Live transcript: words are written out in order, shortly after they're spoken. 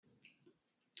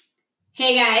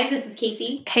Hey guys, this is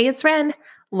Casey. Hey, it's Ren.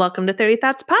 Welcome to 30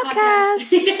 Thoughts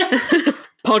Podcast.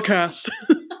 Podcast.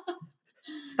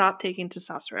 Stop taking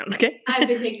testosterone, okay? I've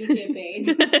been taking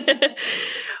champagne.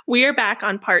 We are back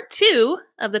on part 2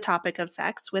 of the topic of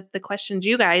sex with the questions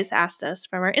you guys asked us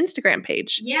from our Instagram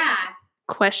page. Yeah.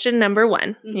 Question number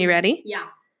 1. You ready? Yeah.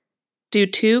 Do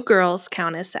 2 girls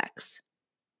count as sex?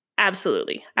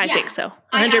 Absolutely. I think so. 100%.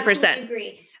 I absolutely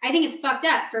agree. I think it's fucked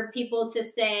up for people to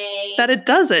say that it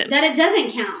doesn't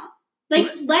count. Like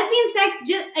lesbian sex,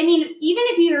 even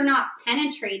if you're not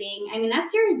penetrating,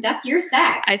 that's your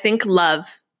sex. I think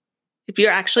love. If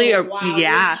you're actually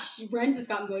wow. Ren just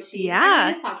got mushy.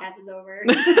 Yeah. This podcast is over.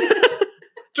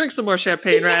 Drink some more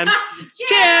champagne, Ren.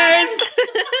 Cheers!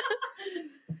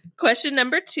 Question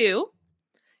number 2.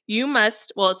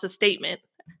 It's a statement.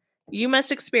 You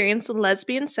must experience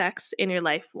lesbian sex in your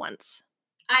life once.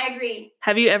 I agree.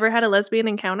 Have you ever had a lesbian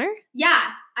encounter? Yeah,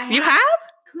 I have. You have?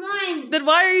 Come on. Then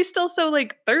why are you still so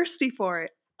thirsty for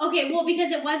it? Okay, well,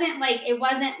 because it wasn't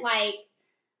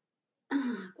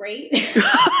great. It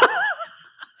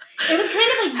was kind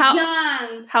of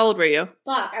young. How old were you?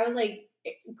 Fuck, I was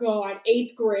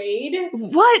 8th grade.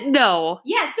 What? No.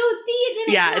 Yeah, so see, it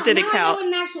didn't count. It didn't count. I know what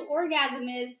an actual orgasm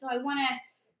is, so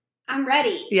I'm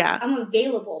ready. Yeah. I'm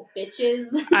available, bitches.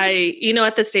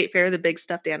 At the state fair, the big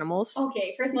stuffed animals.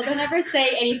 Okay, first of all, don't ever say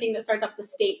anything that starts off the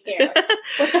state fair.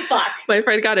 What the fuck? My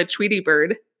friend got a Tweety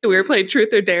bird. We were playing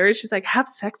Truth or Dare, and she's like, have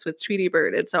sex with Tweety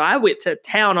bird. And so I went to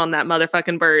town on that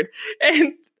motherfucking bird.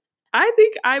 And I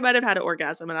think I might have had an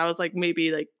orgasm, and I was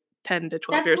maybe 10 to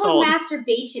 12 years old. That's called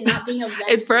masturbation, not being a lesbian.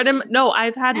 In front of him? No,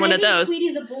 I've had one of those.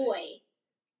 Tweety's a boy.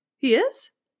 He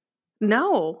is?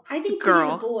 No. I think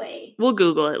Girl. Tweety's a boy. We'll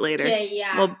Google it later.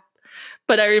 Yeah. Well,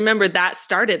 but I remember that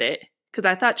started it because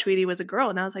I thought Tweety was a girl,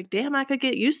 and I was like, damn, I could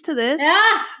get used to this.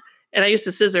 Ah! And I used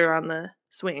to scissor on the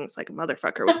swings like a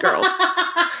motherfucker with girls.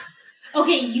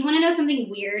 Okay, you want to know something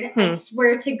weird? I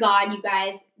swear to God, you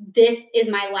guys, this is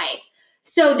my life.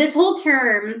 So this whole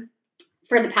term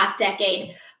for the past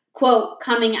decade, quote,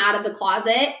 coming out of the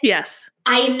closet. Yes.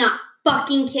 I am not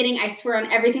fucking kidding. I swear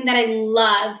on everything that I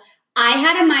love. I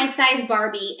had a my size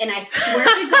Barbie, and I swear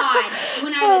to God,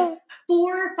 when I was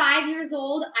 4 or 5 years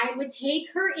old, I would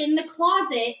take her in the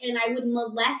closet and I would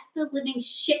molest the living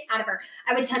shit out of her.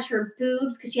 I would touch her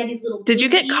boobs because she had these little Did you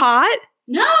get caught?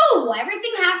 No,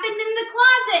 everything happened in the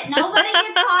closet. Nobody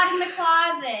gets caught in the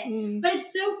closet. But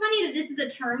it's so funny that this is a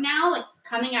term now,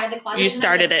 coming out of the closet. You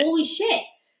started it. Holy shit.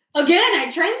 Again, I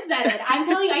trendsetted. I'm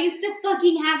telling you, I used to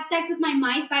fucking have sex with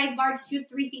my size Barbie. She was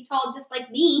 3 feet tall, just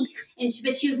like me,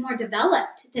 but she was more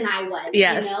developed than I was.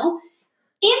 Yes.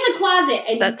 In the closet.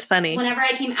 And that's funny. Whenever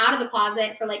I came out of the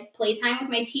closet for playtime with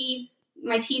my tea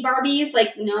Barbies,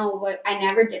 no, I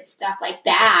never did stuff like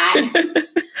that.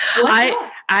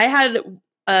 I had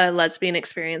a lesbian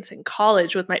experience in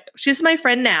college she's my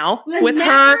friend now. I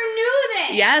never knew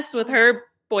this. Yes, with her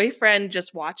boyfriend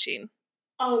just watching.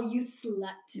 Oh, you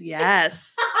slept.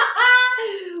 Yes.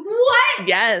 What?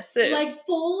 Yes.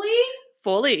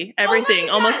 Fully? Everything.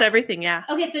 Almost everything, yeah.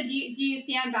 Okay, so do you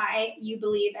stand by, you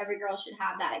believe every girl should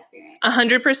have that experience?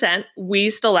 100%. We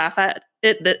still laugh at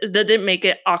it. That didn't make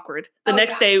it awkward. The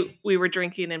next day, we were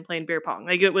drinking and playing beer pong.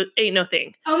 It ain't no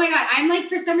thing. Oh my God. I'm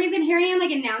for some reason, here I am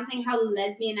announcing how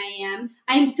lesbian I am.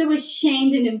 I am so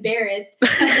ashamed and embarrassed of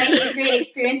my 8th grade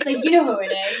experience. You know who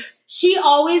it is. She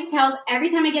always tells, every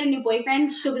time I get a new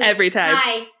boyfriend, she'll be like, every time.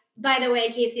 Hi, by the way,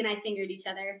 Casey and I fingered each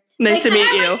other. Nice to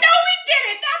meet you. No, we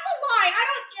didn't. That's a lie.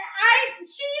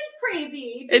 She's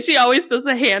crazy. And she always does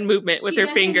a hand movement with her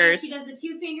fingers. She does the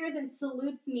 2 fingers and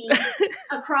salutes me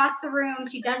across the room.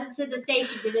 She does it to this day.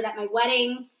 She did it at my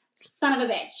wedding. Son of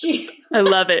a bitch. I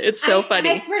love it. It's so funny.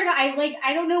 And I swear to God,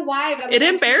 I don't know why, but it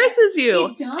embarrasses you.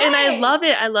 It does. And I love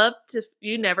it. I love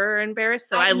you never are embarrassed.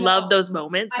 So I love those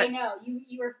moments. I know.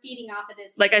 You were feeding off of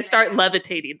this. I start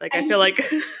levitating. I feel like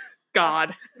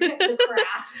God. The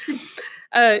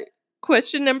craft.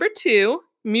 Question number 2.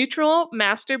 Mutual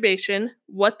masturbation.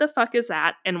 What the fuck is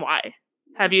that and why?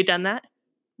 Have you done that?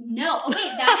 No. Okay,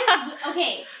 that is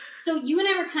okay. So you and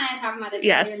I were kind of talking about this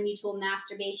earlier, mutual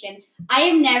masturbation. I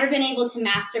have never been able to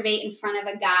masturbate in front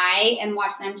of a guy and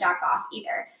watch them jack off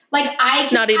either.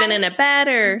 Not even in a bed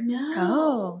or no.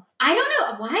 Oh. I don't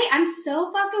know why. I'm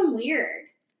so fucking weird.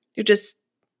 You're just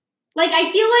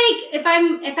I feel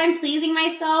if I'm pleasing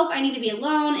myself, I need to be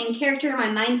alone in character. My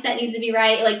mindset needs to be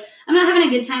right. I'm not having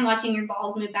a good time watching your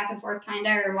balls move back and forth,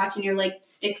 or watching your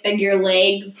stick figure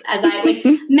legs. As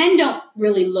men don't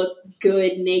really look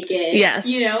good naked. Yes,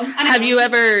 you know. Have you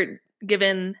ever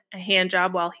given a hand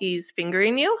job while he's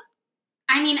fingering you?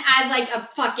 I mean, as like a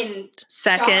fucking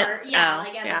Second. star. Yeah, Oh,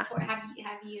 like as yeah.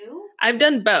 have you? I've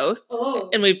done both. Oh.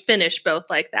 And we've finished both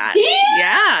like that. Damn,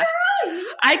 Yeah. girl,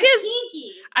 you I are give-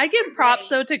 kinky. I give You're props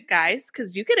great. though to guys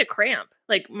because you get a cramp.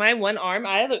 Like my one arm,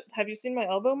 have you seen my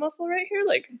elbow muscle right here?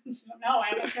 Like No, I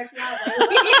haven't checked it out.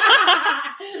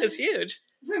 Like, it's huge.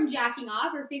 From jacking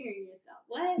off or fingering yourself?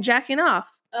 What? Jacking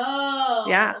off. Oh.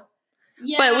 Yeah.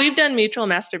 Yeah. But we've done mutual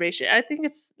masturbation. I think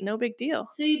it's no big deal.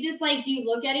 So you just like, do you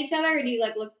look at each other or do you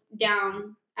like look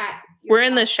down at yourself? We're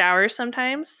in the shower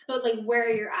sometimes. But like, where are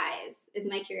your eyes is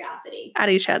my curiosity. At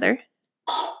each other.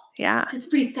 Oh, Yeah. that's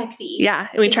pretty sexy. Yeah.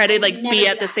 And we Like, try to I like would never be do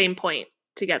at the that. same point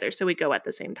together. So we go at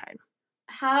the same time.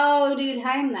 How do you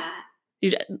time that?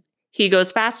 He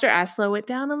goes faster. I slow it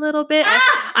down a little bit.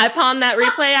 I pawn that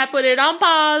replay. I put it on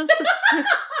pause.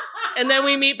 And then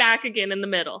we meet back again in the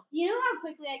middle. You know how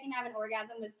quickly I can have an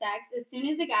orgasm with sex? As soon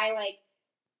as a guy, like,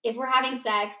 if we're having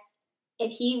sex,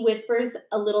 if he whispers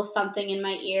a little something in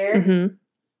my ear, Mm-hmm.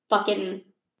 fucking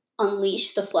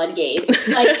unleash the floodgates.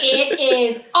 Like, it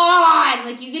is on.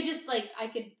 Like, you could just, like, I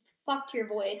could fuck to your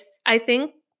voice. I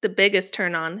think the biggest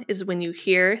turn on is when you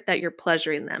hear that you're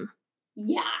pleasuring them.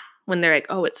 Yeah. When they're like,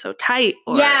 oh, it's so tight.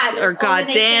 Or, Yeah, or or when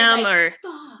they say, goddamn. like, Or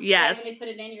Fuck. Yes. Like, when they put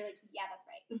it in, you're like, yeah, that's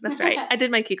right. that's right. I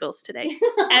did my Kegels today.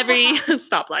 Every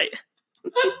stoplight.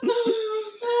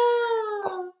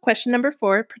 Question number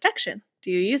 4, protection. Do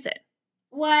you use it?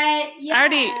 What? Yeah.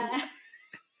 Already-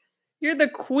 You're the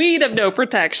queen of no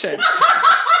protection.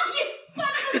 You son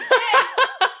of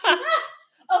a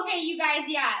bitch. Okay, you guys,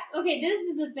 yeah. Okay, this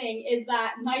is the thing, is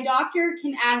that my doctor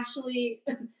can actually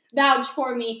vouch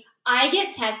for me. I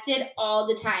get tested all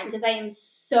the time because I am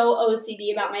so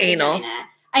OCD about my Anal. vagina.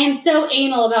 I am so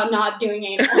anal about not doing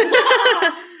anal.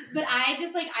 But I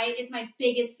just, like, it's my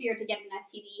biggest fear to get an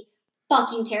STD.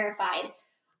 Fucking terrified.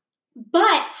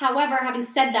 But, however, having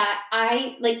said that,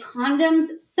 condoms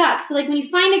suck. So, like, when you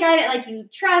find a guy that, like, you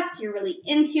trust, you're really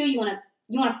into, you want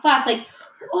to fuck, like,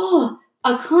 oh,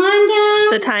 a condom.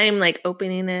 The time, like,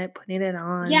 opening it, putting it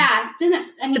on. Yeah,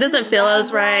 it doesn't feel rub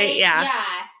as right, yeah. Yeah.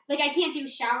 Like, I can't do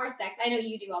shower sex. I know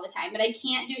you do all the time, but I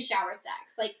can't do shower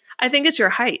sex. Like, I think it's your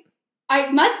height. I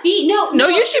must be. No,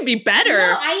 you should be better.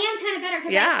 No, I am kind of better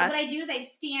because Yeah. what I do is I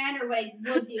stand, or what I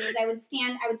would do is I would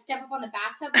step up on the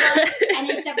bathtub part and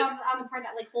then step up on the part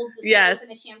that, like, holds the soap Yes. and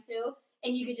the shampoo,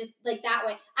 and you could just, like, that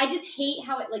way. I just hate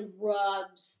how it, like,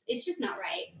 rubs. It's just not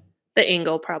right. The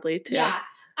angle probably, too. Yeah.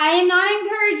 I am not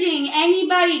encouraging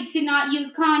anybody to not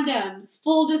use condoms.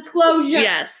 Full disclosure.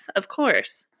 Yes, of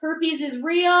course. Herpes is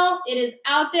real. It is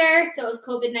out there. So is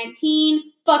COVID-19.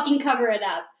 Fucking cover it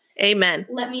up. Amen.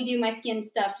 Let me do my skin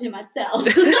stuff to myself.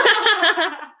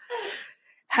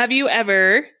 Have you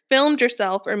ever filmed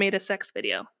yourself or made a sex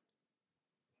video?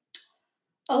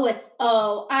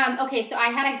 Okay. So I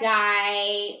had a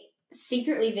guy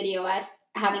secretly video us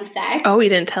having sex. Oh, he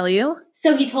didn't tell you?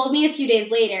 So he told me a few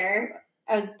days later.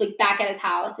 I was, like, back at his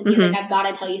house, and he's Mhm. like, "I've got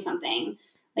to tell you something."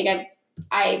 Like,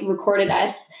 I recorded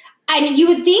us. And you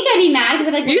would think I'd be mad because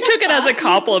I'm like, what You the took it as a fuck?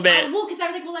 compliment. Well, because I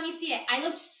was like, well, let me see it. I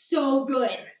looked so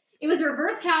good. It was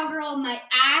reverse cowgirl. My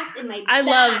ass and my I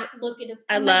back looked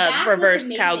reverse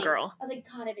amazing. cowgirl. I was like,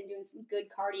 God, I've been doing some good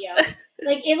cardio.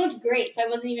 Like, it looked great, so I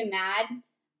wasn't even mad.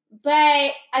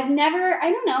 But I've never,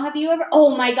 I don't know, have you ever?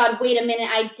 Oh my God, wait a minute.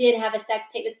 I did have a sex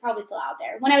tape. It's probably still out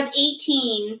there. When I was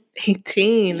 18,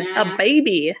 18. Yeah. A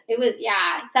baby. it was,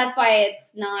 yeah, that's why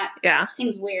it's not, Yeah. it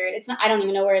seems weird. It's not, I don't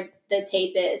even know where the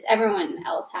tape is. Everyone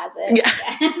else has it.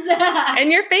 Yeah. And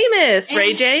you're famous, Ray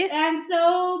And- J. I'm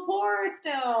so poor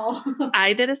still.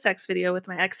 I did a sex video with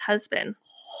my ex-husband.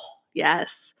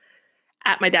 Yes.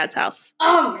 At my dad's house.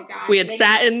 Oh my God. We had Like,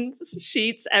 satin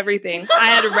sheets, everything. I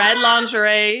had red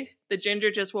lingerie. The ginger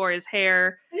just wore his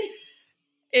hair.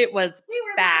 It was we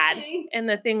were bad. matching. And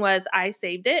the thing was, I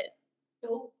saved it.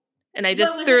 Oh. And I What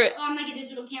just was threw it. on, like, a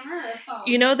digital camera or a phone?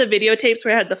 You know the videotapes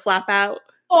where I had the flap out?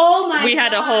 Oh my God. We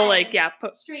had a whole, like,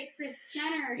 straight Kris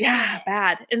Jenner. yeah, shit.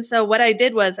 bad. And so what I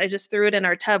did was I just threw it in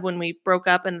our tub when we broke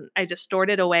up and I just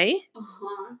stored it away.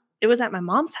 Uh-huh. It was at my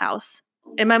mom's house.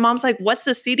 And my mom's like, what's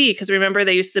the CD? Because remember,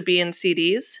 they used to be in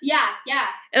CDs. Yeah.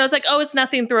 And I was like, oh, it's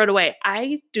nothing, throw it away.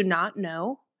 I do not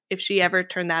know if she ever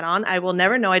turned that on. I will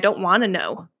never know. I don't want to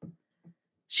know.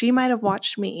 She might have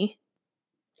watched me.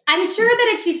 I'm sure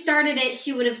that if she started it,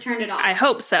 she would have turned it off. I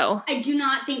hope so. I do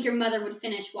not think your mother would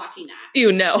finish watching that.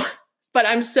 You know. But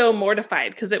I'm so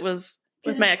mortified because it was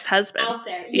with my it's ex-husband. out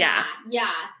there. Yeah. Yeah.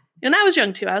 And I was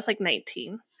young too. I was like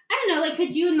 19. I don't know. Like,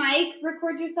 could you and Mike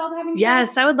record yourself having Yes,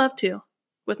 sex? I would love to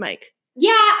with Mike.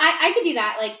 Yeah, I could do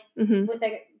that. Like, Hmm. with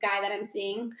a guy that I'm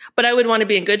seeing. But I would want to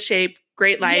be in good shape,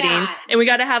 great lighting. Yeah. And we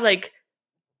got to have like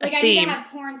Like, I need to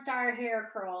have porn star hair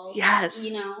curls. Yes.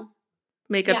 You know?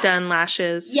 Makeup done,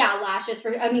 lashes. Yeah, lashes.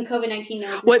 COVID-19.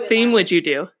 No, what theme would you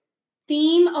do?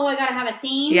 Theme? Oh, I gotta have a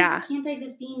theme? Yeah. Can't I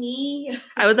just be me?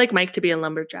 I would like Mike to be a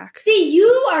lumberjack. See, you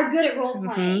are good at role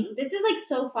playing. Mm-hmm. This is, like,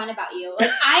 so fun about you. Like,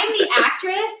 I am the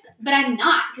actress, but I'm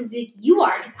not, because, like, you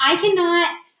are. Because I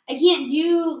can't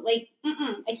do, like,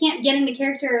 I can't get into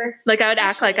character. Like, I would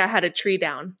act like I had a tree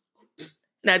down.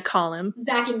 And I'd call him.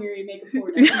 Zach and Miri make a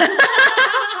porno. That's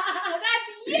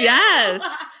you! Yes!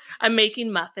 I'm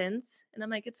making muffins. And I'm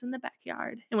like, it's in the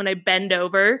backyard. And when I bend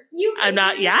over, I'm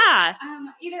not,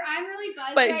 either I'm really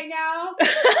buzzed right now, or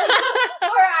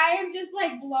I am just,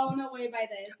 like, blown away by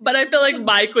this. But I feel like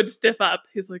Mike would stiff up.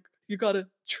 He's like, you got a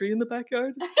tree in the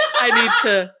backyard? I need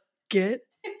to get,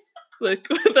 like,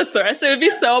 with a thrust. It would be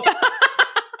so bad.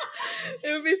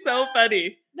 It would be so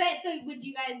funny. But, so, would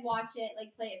you guys watch it,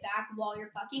 like, play it back while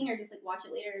you're fucking, or just, like, watch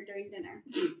it later during dinner?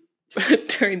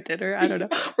 During dinner, I don't know.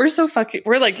 We're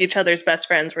like each other's best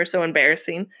friends. We're so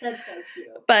embarrassing. That's so cute.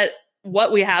 But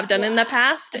what we have done in the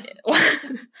past,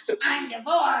 I'm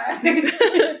divorced.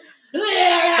 I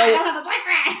don't have a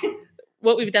boyfriend.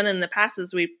 What we've done in the past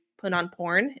is we put on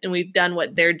porn and we've done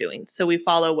what they're doing. So we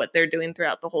follow what they're doing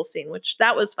throughout the whole scene, which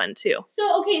that was fun too.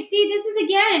 So, okay, see, this is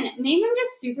again, maybe I'm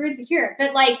just super insecure,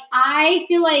 but like, I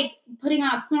feel like putting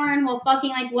on a porn while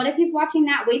fucking, like, what if he's watching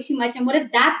that way too much? And what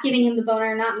if that's giving him the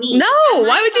boner, not me? No,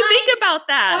 why would you think about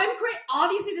that?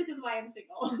 Obviously, this is why I'm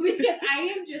single, because I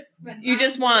am just. You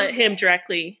just want him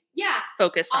directly. Yeah.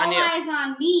 Focused on you. All eyes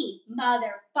on me,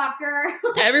 motherfucker.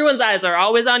 Everyone's eyes are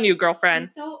always on you, girlfriend.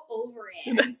 I'm so over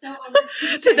it. I'm so over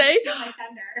it.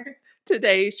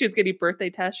 Today, she was getting birthday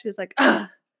tests. She was like, I'm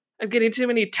getting too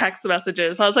many text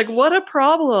messages. I was like, what a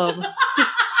problem.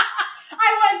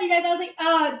 You guys. I was like,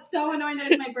 oh, it's so annoying that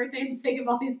it's my birthday. I'm sick of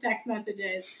all these text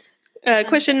messages.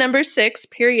 Question number 6,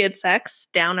 period sex,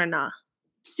 down or not?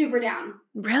 Super down.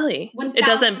 Really? 1,000%. It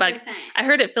doesn't bug. I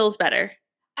heard it feels better.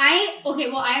 I have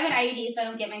an IUD, so I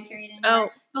don't get my period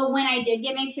anymore. Oh. But when I did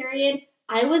get my period,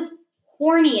 I was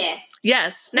horniest.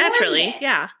 Yes, naturally.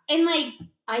 Yeah. And like,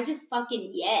 I just fucking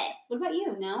yes. What about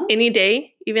you? No? Any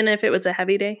day, even if it was a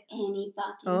heavy day? Any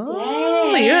fucking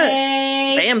day.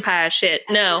 Yeah. Vampire shit.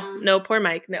 No, poor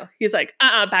Mike. No. He's like,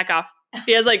 back off.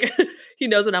 He has like, he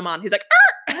knows what I'm on. He's like,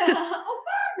 oh,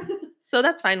 God. So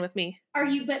that's fine with me.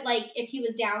 But like, if he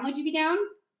was down, would you be down?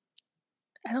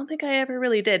 I don't think I ever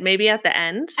really did. Maybe at the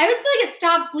end. I would feel like it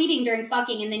stops bleeding during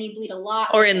fucking and then you bleed a lot.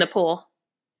 Or in the pool.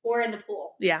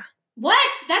 Yeah. What?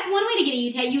 That's one way to get a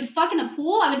UTI. You would fuck in the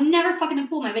pool? I would never fuck in the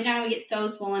pool. My vagina would get so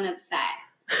swollen and upset.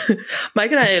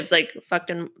 Mike and I have like fucked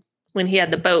in, when he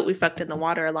had the boat, we fucked in the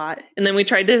water a lot. And then we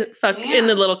tried to fuck in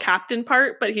the little captain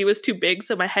part, but he was too big,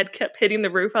 so my head kept hitting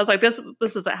the roof. I was like, this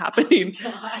isn't happening.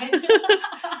 Oh, God.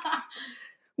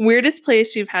 Weirdest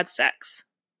place you've had sex?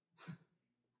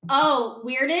 Oh,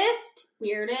 weirdest?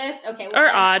 Okay. Well, or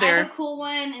odder. I have a cool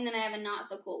one, and then I have a not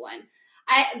so cool one.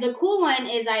 The cool one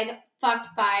is I've fucked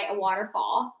by a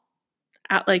waterfall.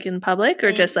 Out like in public,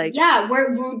 or just like? Yeah.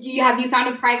 Where have you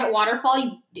found a private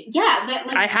waterfall? Yeah. Was that,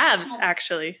 like, I have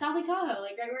actually. South Lake Tahoe,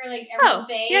 like right where like Emerald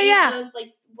Bay. Yeah. Those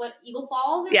like what Eagle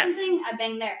Falls or something. I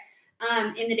banged there,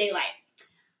 in the daylight.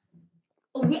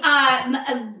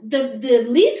 The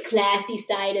least classy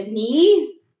side of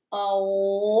me. A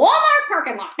Walmart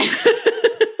parking lot. I'm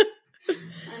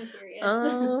serious.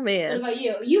 Oh, man. What about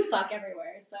you? You fuck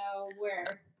everywhere, so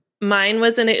where? Mine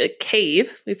was in a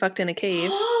cave. We fucked in a cave.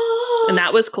 And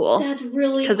that was cool. That's really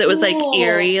cool. Because it was like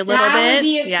eerie a little bit. That would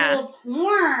be a cool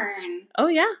porn. Oh,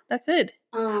 yeah, that could.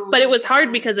 But it was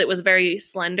hard because it was very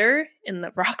slender and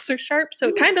the rocks are sharp. So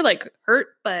it kind of like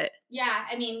hurt, but. Yeah,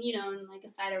 I mean, and like a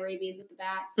side of rabies with the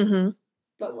bats. Mm-hmm.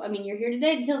 But, I mean, you're here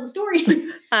today to tell the story.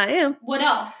 I am. What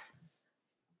else?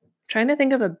 Trying to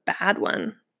think of a bad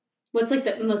one. What's like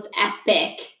the most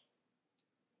epic?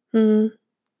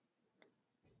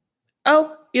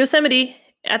 Oh, Yosemite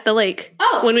at the lake.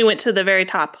 Oh. When we went to the very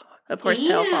top of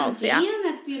Horsetail Falls. Damn,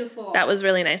 that's beautiful. That was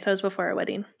really nice. That was before our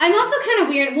wedding. I'm also kind of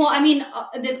weird. Well, I mean,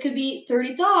 this could be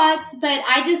 30 thoughts, but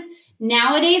I just...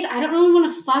 Nowadays, I don't really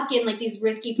want to fuck in like these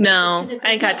risky places. No,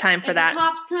 I ain't got time for that. If the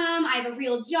cops come, I have a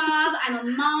real job. I'm a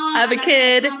mom. I have a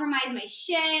kid. I'm not gonna compromise my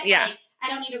shit. Yeah. Like, I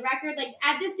don't need a record. Like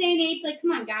at this day and age, like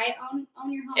come on, guy, own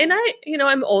your home. And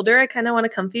I'm older. I kind of want a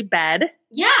comfy bed.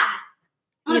 Yeah.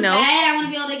 On a bed, I want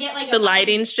to be able to get like the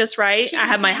lighting's just right. I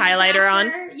have my highlighter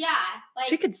on. Yeah. Like,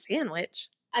 chicken sandwich.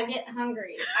 I get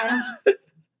hungry. I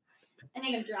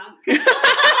think I'm drunk.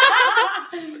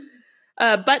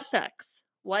 Butt sex.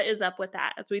 What is up with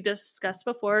that? As we discussed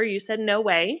before, you said no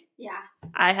way. Yeah.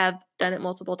 I have done it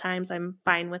multiple times. I'm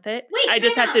fine with it. Wait, I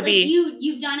just have to be.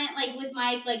 You've done it like with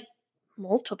Mike, like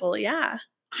Multiple, yeah.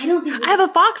 I don't think I have a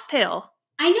foxtail.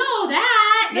 I know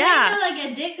that, but Yeah. I know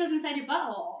like a dick goes inside your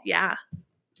butthole. Yeah.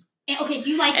 Okay, do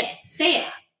you like it? Say it.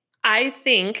 I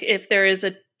think if there is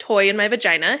a toy in my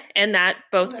vagina and that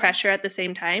both pressure at the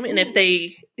same time, and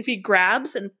if he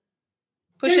grabs and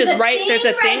pushes there's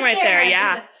a thing right there.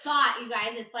 Yeah. There's a spot, you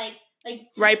guys. It's like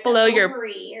right below your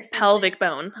pelvic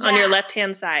bone on your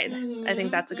left-hand side. Mm-hmm, I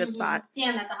think that's a good spot.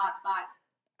 Damn, that's a hot spot.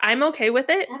 I'm okay with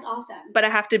it. That's awesome. But I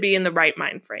have to be in the right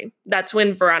mind frame. That's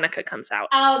when Veronica comes out.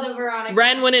 Oh, the Veronica.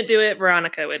 Ren wouldn't do it.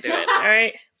 Veronica would do it. All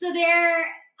right. So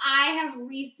I have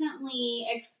recently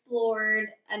explored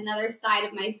another side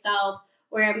of myself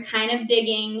where I'm kind of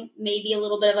digging maybe a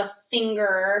little bit of a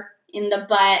finger in the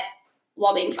butt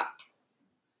while being fucked.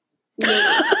 Maybe.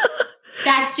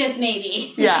 That's just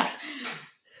maybe. Yeah.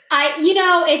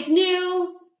 It's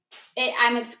new.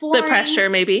 I'm exploring. The pressure,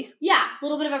 maybe. Yeah, a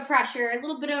little bit of a pressure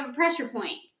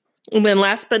point. And then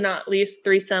last but not least,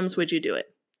 threesomes, would you do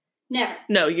it? Never.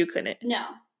 No, you couldn't. No.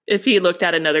 If he looked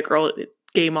at another girl,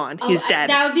 game on. He's dead.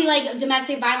 That would be like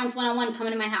domestic violence 101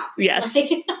 coming to my house. Yes.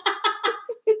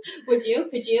 Would you?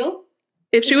 Could you?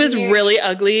 If she was really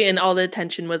ugly and all the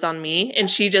attention was on me and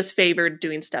she just favored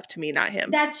doing stuff to me, not him.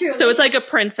 That's true. So it's like a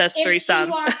princess threesome.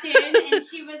 If she walked in and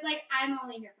she was like, I'm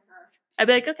only here for her. I'd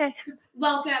be like, okay.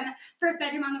 Welcome. First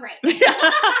bedroom on the right.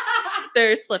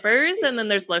 There's slippers and then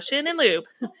there's lotion and lube.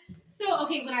 So,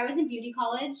 okay, when I was in beauty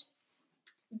college,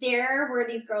 there were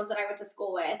these girls that I went to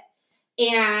school with.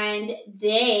 And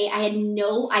I had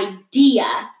no idea,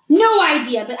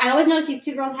 but I always noticed these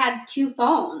two girls had two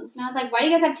phones. And I was like, why do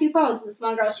you guys have two phones? And this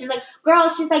one girl, she's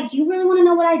like, do you really want to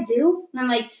know what I do? And I'm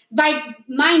like,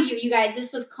 mind you guys,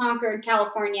 this was Concord,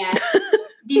 California.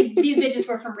 These bitches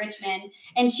were from Richmond.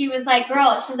 And she was like,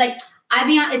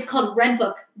 it's called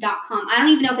redbook.com. I don't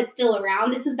even know if it's still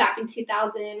around. This was back in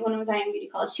 2000. When was I in beauty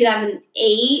college?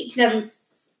 2008.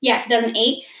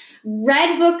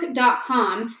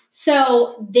 Redbook.com.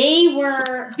 So they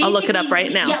were I'll look it up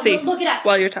right now. See, look it up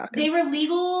while you're talking. They were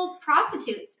legal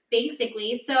prostitutes,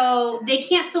 basically. So they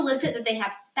can't solicit that they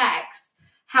have sex.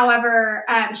 However,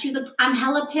 she was like, I'm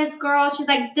hella pissed, girl. She's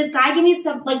like, this guy gave me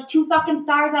some 2 fucking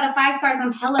stars out of 5 stars.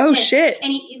 I'm hella pissed. Oh shit.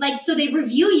 And so they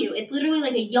review you. It's literally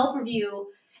like a Yelp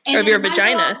review. And of your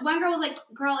vagina. One girl was like,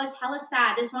 girl, it's hella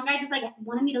sad. This one guy just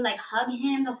wanted me to hug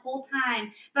him the whole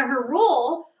time. But her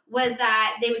rule was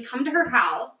that they would come to her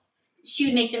house. She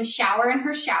would make them shower in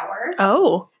her shower.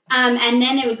 Oh. And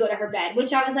then they would go to her bed,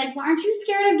 which I was like, well, aren't you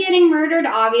scared of getting murdered?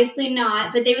 Obviously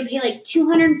not. But they would pay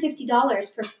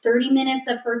 $250 for 30 minutes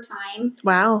of her time.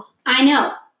 Wow. I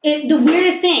know. The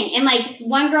weirdest thing. And this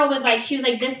one girl was she was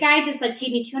like, this guy just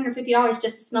paid me $250 just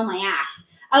to smell my ass.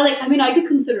 I was like, I could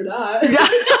consider that.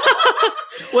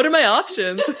 What are my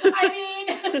options?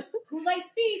 Who likes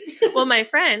feet? Well, my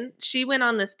friend, she went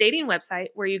on this dating website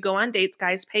where you go on dates.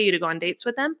 Guys pay you to go on dates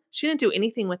with them. She didn't do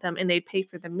anything with them, and they'd pay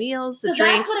for the meals, the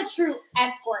drinks. That's what a true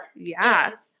escort is.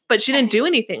 But she didn't do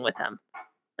anything with them.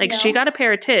 She got a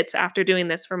pair of tits after doing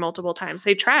this for multiple times.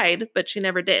 They tried, but she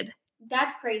never did.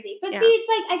 That's crazy. But see, it's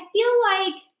I feel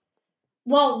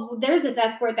well, there's this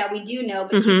escort that we do know,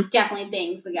 but she definitely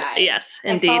bangs the guys. Yes,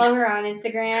 indeed. I follow her on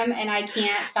Instagram, and I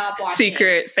can't stop watching.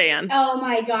 Secret fan. Oh,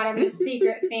 my God, I'm a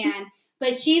secret fan.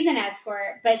 But she's an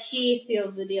escort, but she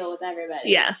seals the deal with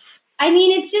everybody. Yes.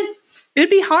 It's just...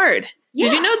 It'd be hard. Yeah.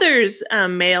 Did you know there's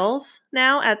males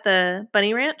now at the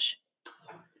Bunny Ranch?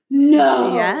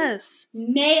 No. Yes.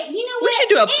 You know what? We should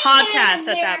do a podcast at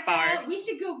that bar. We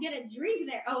should go get a drink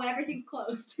there. Oh, everything's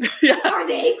closed. Yeah. Are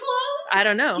they closed? I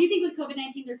don't know. Do you think with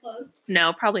COVID-19 they're closed?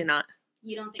 No, probably not.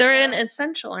 You don't think they're so? an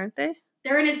essential, aren't they?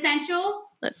 They're an essential?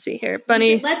 Let's see here.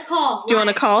 Bunny. Let's call. Do you want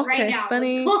to call? Right now.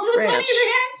 Bunny Let's call the Ranch. Bunny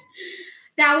Ranch.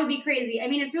 That would be crazy.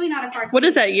 It's really not a far. What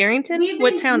is that, Yerington?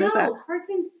 What town is that?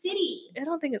 Carson City. I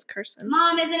don't think it's Carson.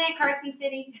 Mom, isn't it Carson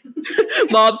City?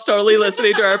 Mom's totally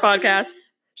listening to our podcast.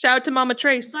 Shout out to Mama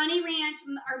Trace. Bunny Ranch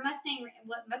or Mustang?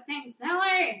 What Mustang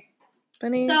Seller?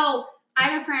 Bunny. So I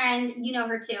have a friend. You know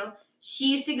her too.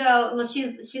 She used to go. Well,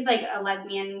 she's like a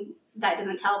lesbian. That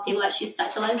doesn't tell people that she's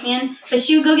such a lesbian. But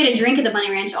she would go get a drink at the Bunny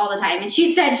Ranch all the time. And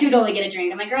she said she would only get a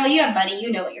drink. I'm like, girl, you have money.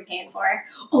 You know what you're paying for.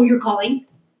 Oh, you're calling?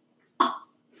 Oh,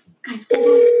 guys, hold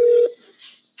on.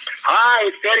 Hi,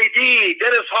 it's Daddy D,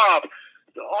 Dennis Hobb,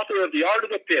 the author of The Art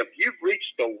of the Pimp. You've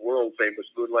reached the world-famous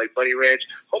Moonlight Bunny Ranch,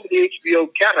 home of the HBO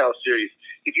Cat House series.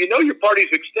 If you know your party's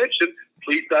extension,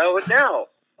 please dial it now.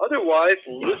 Otherwise,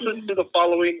 listen to the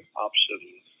following options.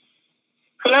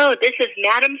 Hello, this is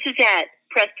Madam Suzette.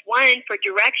 Press 1 for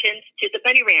directions to the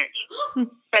Bunny Ranch.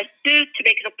 Press 2 to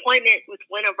make an appointment with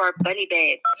one of our bunny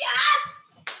babes. Yes!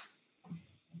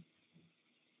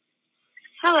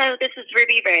 Hello, this is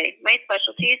Ruby Ray. My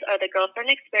specialties are the girlfriend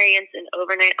experience and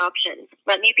overnight options.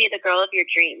 Let me be the girl of your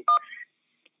dreams.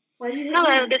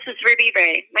 Hello, this is Ruby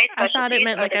Ray. My I specialties thought it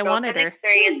meant are like the I wanted girlfriend her.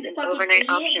 experience You and fucking overnight idiot.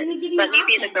 options. Didn't give you Let an me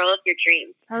be the option. girl of your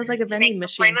dreams. That was like a To make vending an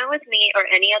machine. appointment with me or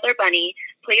any other bunny,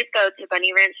 please go to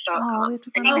bunnyranch.com. Oh, we have to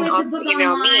go and you Oh, can we have to also book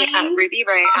email me online? at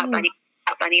rubyray at Oh. Okay,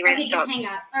 just bunnyranch.com. hang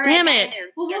up. All right, Damn guys.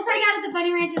 it. Well, we'll find out if the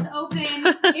Bunny Ranch is open.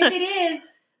 If it is,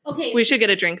 okay. We should get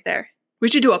a drink there. We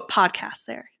should do a podcast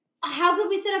there. How could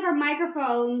we set up our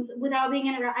microphones without being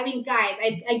interrupted? I mean, guys,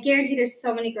 I guarantee there's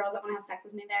so many girls that want to have sex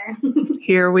with me there.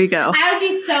 Here we go. I would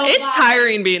be so It's bothered.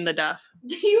 tiring being the Duff.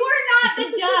 You are not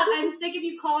the Duff. I'm sick of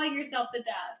you calling yourself the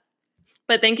Duff.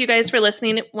 But thank you guys for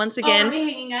listening once Oh, again. are we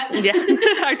hanging up?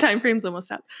 Yeah, our time frame's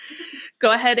almost up.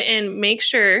 Go ahead and make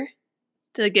sure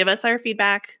to give us our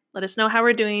feedback. Let us know how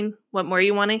we're doing, what more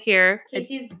you want to hear.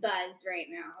 Casey's buzzed right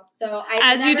now. So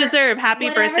As you deserve. Happy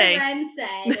whatever birthday. Ren said.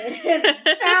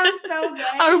 It sounds so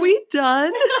good. Are we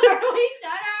done? Are we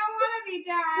done? I don't want to be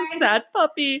done. Sad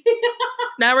puppy.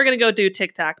 Now we're going to go do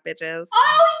TikTok, bitches.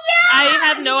 Oh, yeah! I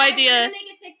have no You guys, idea. We're gonna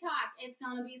make a TikTok. It's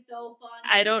going to be so fun.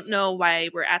 I don't know why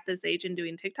we're at this age and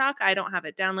doing TikTok. I don't have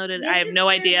it downloaded. This I have is no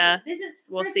scary. idea. This is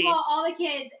We'll first see. of all the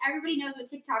kids, everybody knows what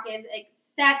TikTok is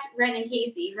except Ren and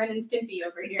Casey, Ren and Stimpy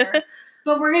over here.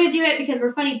 But we're gonna do it because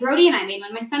we're funny. Brody and I made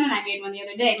one. My son and I made one the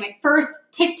other day. My first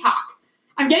TikTok.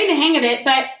 I'm getting the hang of it,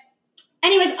 but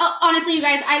anyways, honestly, you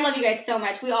guys, I love you guys so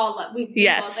much. We all love. We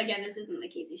Yes. both, again, this isn't the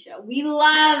Casey show. We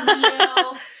love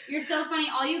you. You're so funny.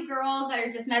 All you girls that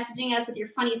are just messaging us with your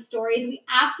funny stories, we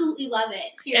absolutely love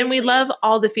it. Seriously. And we love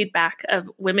all the feedback of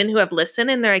women who have listened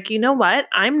and they're like, you know what?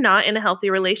 I'm not in a healthy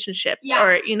relationship. Yeah.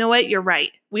 Or, you know what? You're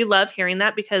right. We love hearing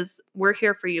that because we're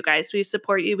here for you guys. We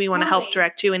support you. We want to help Totally.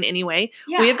 direct you in any way.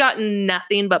 Yeah. We have gotten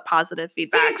nothing but positive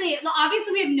feedback. Seriously,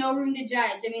 obviously we have no room to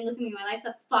judge. I mean, look at me. My life's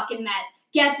a fucking mess.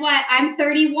 Guess what? I'm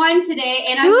 31 today,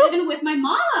 and I'm Whoop. living with my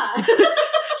mama.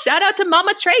 Shout out to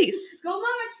Mama Trace. Go Mama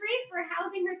Trace for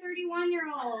housing her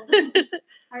 31-year-old.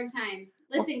 Hard times.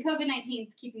 Listen, COVID-19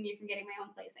 is keeping me from getting my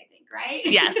own place, I think, right?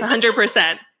 Yes,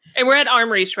 100%. And we're at arm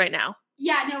reach right now.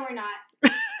 Yeah, no, we're not.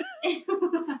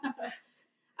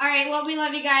 All right, well, we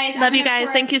love you guys. Love you guys.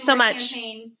 Thank you so much.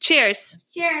 Champagne. Cheers.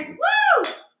 Cheers.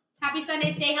 Woo! Happy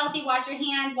Sunday. Stay healthy. Wash your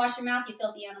hands. Wash your mouth, you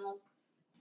filthy animals.